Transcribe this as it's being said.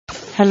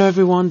Hello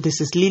everyone,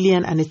 this is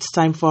Lillian and it's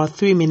time for our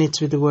 3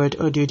 minutes with the word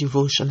audio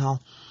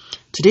devotional.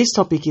 Today's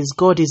topic is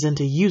God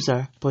isn't a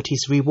user, but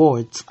his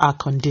rewards are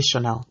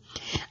conditional.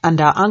 And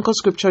our anchor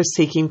scripture is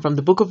taken from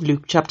the book of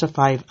Luke chapter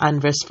 5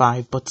 and verse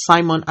 5. But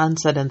Simon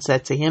answered and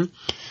said to him,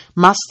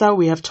 Master,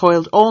 we have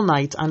toiled all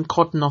night and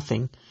caught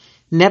nothing.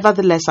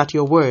 Nevertheless, at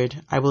your word,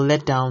 I will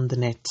let down the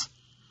net.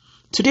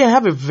 Today I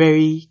have a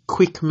very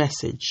quick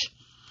message.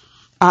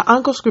 Our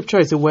anchor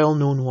scripture is a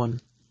well-known one.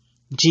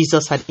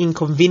 Jesus had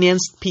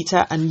inconvenienced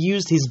Peter and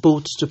used his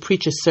boat to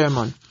preach a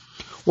sermon.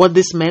 What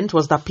this meant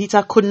was that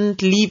Peter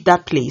couldn't leave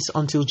that place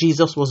until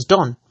Jesus was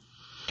done.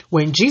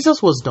 When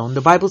Jesus was done,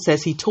 the Bible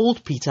says he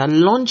told Peter,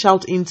 launch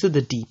out into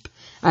the deep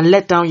and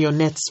let down your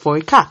nets for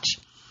a catch.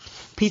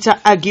 Peter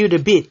argued a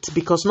bit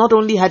because not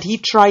only had he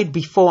tried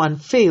before and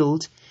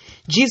failed,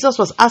 Jesus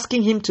was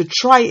asking him to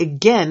try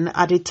again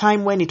at a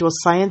time when it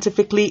was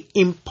scientifically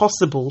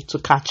impossible to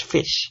catch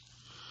fish.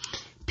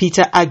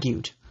 Peter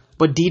argued,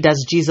 but did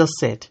as Jesus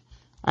said,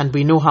 and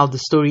we know how the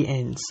story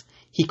ends.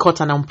 He caught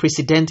an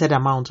unprecedented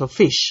amount of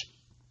fish.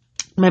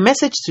 My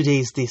message today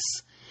is this: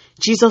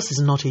 Jesus is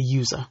not a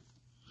user.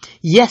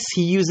 Yes,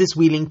 he uses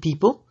willing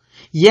people.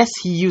 Yes,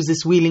 he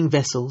uses willing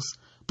vessels,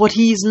 but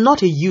he is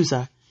not a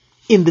user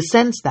in the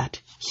sense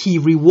that he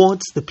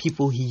rewards the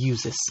people he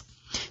uses.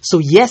 So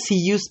yes, he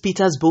used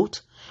Peter's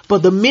boat,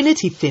 but the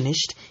minute he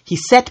finished, he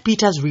set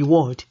Peter's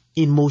reward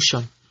in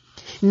motion.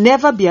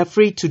 Never be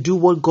afraid to do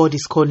what God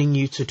is calling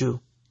you to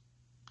do.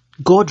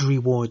 God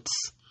rewards.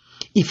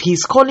 If he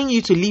is calling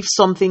you to leave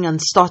something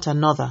and start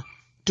another,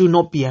 do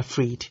not be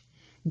afraid.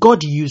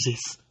 God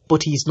uses,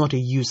 but he is not a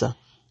user.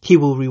 He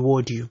will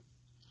reward you.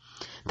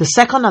 The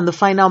second and the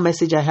final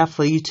message I have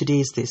for you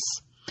today is this: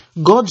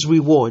 God's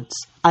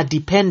rewards are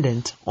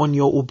dependent on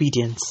your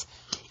obedience.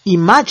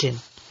 Imagine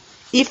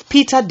if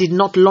Peter did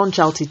not launch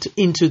out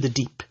into the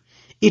deep.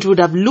 It would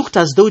have looked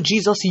as though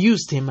Jesus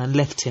used him and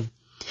left him.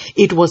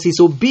 It was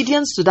his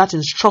obedience to that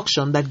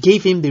instruction that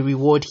gave him the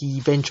reward he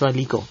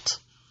eventually got.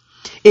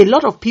 A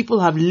lot of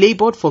people have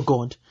labored for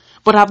God,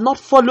 but have not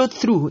followed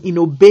through in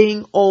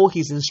obeying all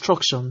his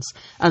instructions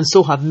and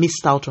so have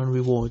missed out on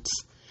rewards.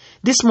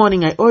 This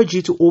morning I urge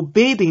you to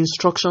obey the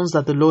instructions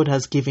that the Lord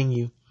has given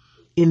you.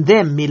 In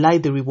them may lie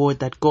the reward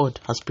that God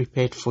has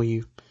prepared for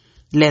you.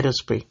 Let us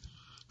pray.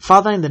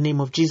 Father, in the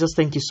name of Jesus,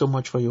 thank you so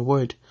much for your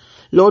word.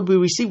 Lord, we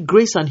receive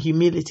grace and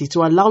humility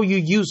to allow you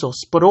use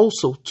us, but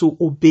also to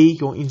obey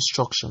your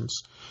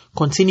instructions.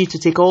 Continue to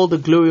take all the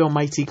glory,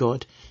 Almighty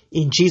God.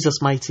 In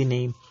Jesus' mighty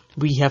name,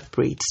 we have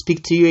prayed.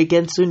 Speak to you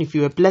again soon. If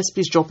you are blessed,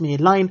 please drop me a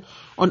line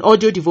on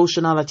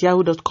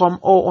audiodevotional@yahoo.com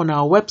or on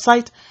our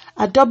website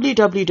at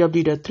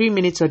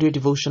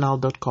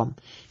www.3minutesaudiodevotional.com.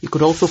 You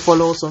could also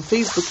follow us on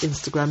Facebook,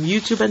 Instagram,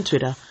 YouTube, and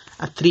Twitter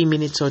at 3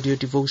 Minutes Audio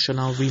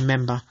Devotional.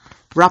 Remember,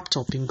 wrapped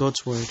up in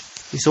God's word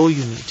is all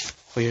you need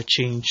for your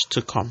change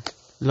to come.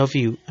 Love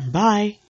you and bye.